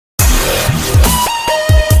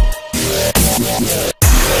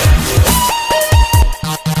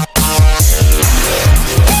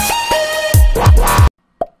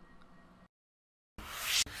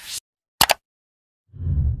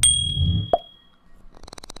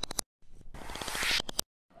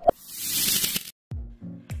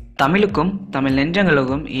தமிழுக்கும் தமிழ்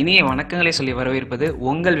நெஞ்சங்களுக்கும் இனிய வணக்கங்களை சொல்லி வரவேற்பது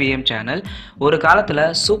உங்கள் விஎம் சேனல். ஒரு காலத்தில்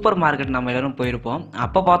சூப்பர் மார்க்கெட் நம்ம எல்லாரும் போயிருப்போம்.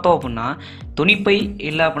 அப்போ பார்த்தோம் அப்படின்னா துணிப்பை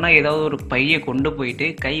இல்லை அப்படின்னா ஏதாவது ஒரு பையை கொண்டு போயிட்டு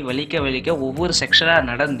கை வலிக்க ஒவ்வொரு செக்ஷனாக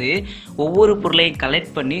நடந்து ஒவ்வொரு பொருளையும்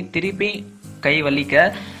கலெக்ட் பண்ணி திருப்பி கை வலிக்க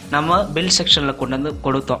நம்ம பில் செக்ஷனில் கொண்டு வந்து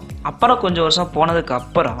கொடுத்தோம். அப்புறம் கொஞ்சம் வருஷம் போனதுக்கு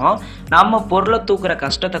அப்புறம் நம்ம பொருளை தூக்குற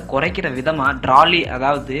கஷ்டத்தை குறைக்கிற விதமாக ட்ராலி,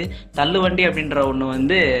 அதாவது தள்ளுவண்டி அப்படின்ற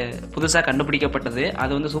ஒன்று புதுசாக கண்டுபிடிக்கப்பட்டது.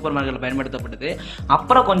 அது சூப்பர் மார்க்கெட்டில் பயன்படுத்தப்பட்டது.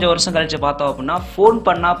 அப்புறம் கொஞ்சம் வருஷம் கழிச்சு பார்த்தோம் அப்படின்னா ஃபோன்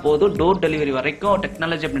பண்ணால் போதும் டோர் டெலிவரி வரைக்கும்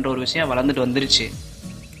டெக்னாலஜி அப்படின்ற ஒரு விஷயம் வளர்ந்துட்டு வந்துருச்சு.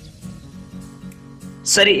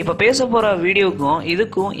 சரி, இப்போ பேச போகிற வீடியோக்கும்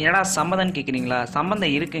இதுக்கும் என்னடா சம்மந்தம்னு கேட்குறீங்களா?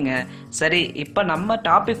 சம்மந்தம் இருக்குங்க. சரி, இப்போ நம்ம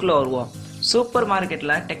டாபிக்ல வருவோம். சூப்பர்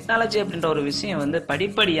மார்க்கெட்டில் டெக்னாலஜி அப்படின்ற ஒரு விஷயம்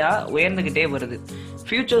படிப்படியாக உயர்ந்துக்கிட்டே வருது.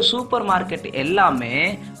 ஃபியூச்சர் சூப்பர் மார்க்கெட் எல்லாமே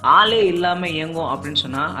ஆளே இல்லாமல் இயங்கும் அப்படின்னு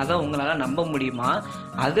சொன்னால் அதை உங்களால் நம்ப முடியுமா?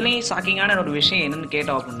 அதுலேயும் ஷாக்கிங்கான ஒரு விஷயம் என்னன்னு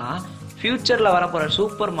கேட்டோம் அப்படின்னா, ஃபியூச்சரில் வரப்போகிற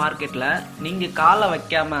சூப்பர் மார்க்கெட்டில் நீங்கள் காலை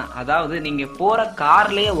வைக்காமல், அதாவது நீங்கள் போகிற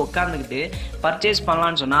கார்லேயே உட்காந்துக்கிட்டு பர்ச்சேஸ்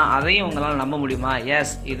பண்ணலான்னு சொன்னால் அதையும் உங்களால் நம்ப முடியுமா?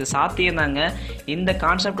 எஸ், இது சாத்தியம்தாங்க. இந்த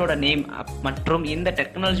கான்செப்டோட நேம் மற்றும் இந்த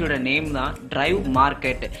டெக்னாலஜியோட நேம் தான் டிரைவ்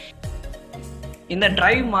மார்க்கெட். இந்த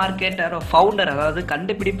டிரைவ் மார்க்கெட்டோட ஃபவுண்டர், அதாவது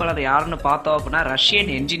கண்டுபிடிப்பாளர் யாருன்னு பார்த்தோம் அப்படின்னா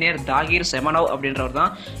ரஷ்யன் என்ஜினியர் தாகிர் செமனோவ் அப்படின்றவர்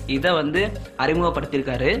தான் இதை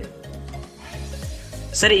அறிமுகப்படுத்தியிருக்காரு.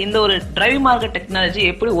 சரி, இந்த ஒரு டிரைவ் மார்க்கெட் டெக்னாலஜி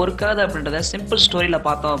எப்படி ஒர்க் ஆகுது அப்படின்றத சிம்பிள் ஸ்டோரியில்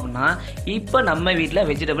பார்த்தோம் அப்படின்னா, இப்போ நம்ம வீட்டில்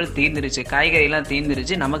வெஜிடபிள் தீர்ந்துருச்சு, காய்கறிலாம்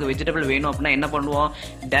தீர்ந்துருச்சு. நமக்கு வெஜிடபிள் வேணும் அப்படின்னா என்ன பண்ணுவோம்?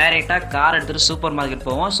 டைரெக்டாக கார் எடுத்துகிட்டு சூப்பர் மார்க்கெட்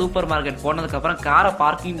போவோம். சூப்பர் மார்க்கெட் போனதுக்கப்புறம் காரை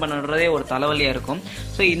பார்க்கிங் பண்ணுறதே ஒரு தலைவலியாக இருக்கும்.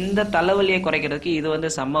 ஸோ இந்த தலைவலியை குறைக்கிறதுக்கு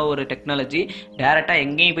இது செம்ம ஒரு டெக்னாலஜி. டேரெக்டாக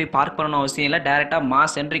எங்கேயும் போய் பார்க் பண்ணணும் அவசியம் இல்லை. டேரெக்டாக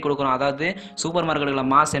மாஸ் என்ட்ரி கொடுக்குறோம். அதாவது சூப்பர்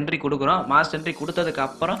மார்க்கெட்டுகளில் மாஸ் என்ட்ரி கொடுக்குறோம். மாஸ் என்ட்ரி கொடுத்ததுக்கு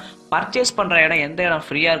அப்புறம் பர்ச்சேஸ் பண்ணுற இடம் எந்த இடம்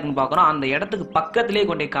ஃப்ரீயாக இருக்குன்னு பார்க்குறோம். அந்த இடத்துக்கு பக்கத்துலேயே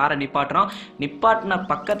கொண்டு காரை நிப்பாட்டின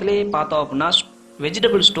பக்கத்திலேயே பார்த்தோம் அப்படின்னா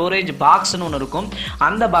வெஜிடபிள் ஸ்டோரேஜ் பாக்ஸ்னு ஒன்று இருக்கும்.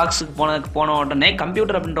 அந்த பாக்ஸுக்கு போன உடனே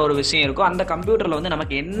கம்ப்யூட்டர் அப்படின்ற ஒரு விஷயம் இருக்கும். அந்த கம்ப்யூட்டரில்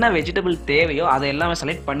நமக்கு என்ன வெஜிடபிள் தேவையோ அதை எல்லாமே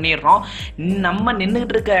செலக்ட் பண்ணிடுறோம். நம்ம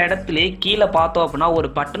நின்றுக்கிட்டு இருக்க இடத்துல கீழே பார்த்தோம் அப்படின்னா ஒரு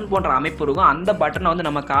பட்டன் போன்ற அமைப்பு இருக்கும். அந்த பட்டனை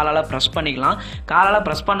நம்ம காலால் ப்ரெஸ் பண்ணிக்கலாம். காலால்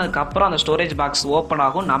ப்ரெஸ் பண்ணதுக்கப்புறம் அந்த ஸ்டோரேஜ் பாக்ஸ் ஓப்பன்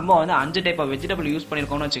ஆகும். நம்ம 5 டைப் ஆஃப் வெஜிடபிள் யூஸ்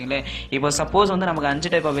பண்ணியிருக்கோம்னு வச்சுங்களேன். இப்போ சப்போஸ் நமக்கு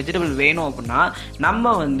 5 டைப் ஆஃப் வெஜிடபிள் வேணும் அப்படின்னா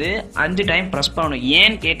நம்ம 5 டைம் ப்ரெஸ் பண்ணணும்.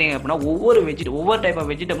 ஏன்னு கேட்டீங்க அப்படின்னா ஒவ்வொரு டைப்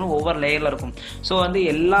ஆஃப் வெஜிடபிளும் ஒவ்வொரு லேயரில் இருக்கும். ஸோ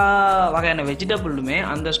எல்லா வகையான வெஜிடபிளுமே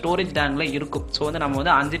அந்த ஸ்டோரேஜ் டேங்கில் இருக்கும். ஸோ நம்ம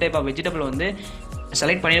 5 டைப் ஆஃப் வெஜிடபிள்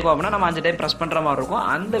செலக்ட் பண்ணியிருக்கோம் அப்படின்னா நம்ம 5 டைம் ப்ரெஸ் பண்ணுற மாதிரி இருக்கும்.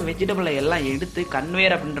 அந்த வெஜிடபிளை எல்லாம் எடுத்து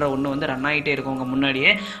கன்வேயர் அப்படின்ற ஒன்று ரன் ஆகிட்டே இருக்கும் உங்கள்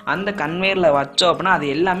முன்னாடியே. அந்த கன்வேயரில் வச்சோம் அப்படின்னா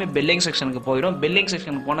அது எல்லாமே பில்லிங் செக்ஷனுக்கு போயிடும். பில்லிங்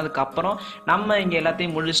செக்ஷனுக்கு போனதுக்கப்புறம் நம்ம இங்கே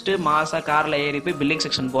எல்லாத்தையும் முடிச்சுட்டு மாதம் காரில் ஏறி போய் பில்லிங்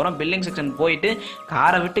செக்ஷன் போகிறோம். பில்லிங் செக்ஷன் போயிட்டு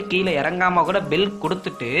காரை விட்டு கீழே இறங்காமல் கூட பில்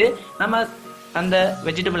கொடுத்துட்டு நம்ம அந்த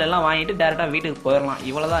வெஜிடபிள் எல்லாம் வாங்கிட்டு டேரெக்டாக வீட்டுக்கு போயிடலாம்.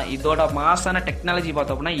 இவ்வளோதான் இதோட மாசான டெக்னாலஜி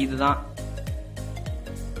பார்த்தோம் அப்படின்னா இதுதான்.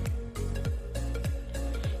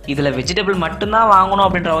 இதில் வெஜிடபிள் மட்டும்தான் வாங்கணும்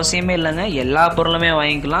அப்படின்ற அவசியமே இல்லைங்க. எல்லா பொருளுமே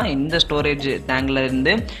வாங்கிக்கலாம் இந்த ஸ்டோரேஜ் டேங்கில்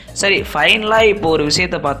இருந்து. சரி, ஃபைனலாக இப்போ ஒரு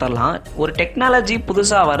விஷயத்தை பார்த்தரலாம். ஒரு டெக்னாலஜி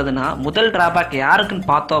புதுசாக வருதுன்னா முதல் டிராபேக் யாருக்குன்னு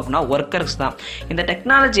பார்த்தோம் அப்படின்னா ஒர்க்கர்ஸ் தான். இந்த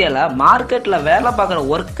டெக்னாலஜியால் மார்க்கெட்டில் வேலை பார்க்குற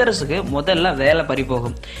ஒர்க்கர்ஸுக்கு முதல்ல வேலை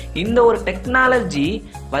பறிபோகும். இந்த ஒரு டெக்னாலஜி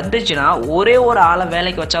வந்துச்சுன்னா ஒரே ஒரு ஆளை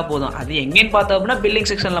வேலைக்கு வச்சா போதும். அது எங்கேன்னு பார்த்தோம் அப்படின்னா பில்லிங்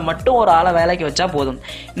செக்ஷனில் மட்டும் ஒரு ஆளை வேலைக்கு வச்சா போதும்.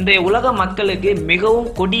 இந்த உலக மக்களுக்கு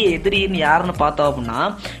மிகவும் கொடிய எதிரின்னு யாருன்னு பார்த்தோம் அப்படின்னா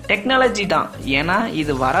டெக்னாலஜி தான். ஏன்னா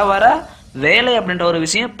இது வர வர வேலை அப்படின்ற ஒரு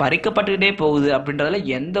விஷயம் பறிக்கப்பட்டுக்கிட்டே போகுது அப்படின்றதுல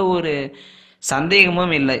எந்த ஒரு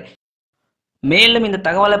சந்தேகமும் இல்லை. மேலும் இந்த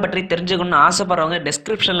தகவலை பற்றி தெரிஞ்சுக்கணும்னு ஆசைப்படுறவங்க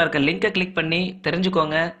டெஸ்கிரிப்ஷனில் இருக்க லிங்கை கிளிக் பண்ணி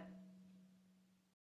தெரிஞ்சுக்கோங்க.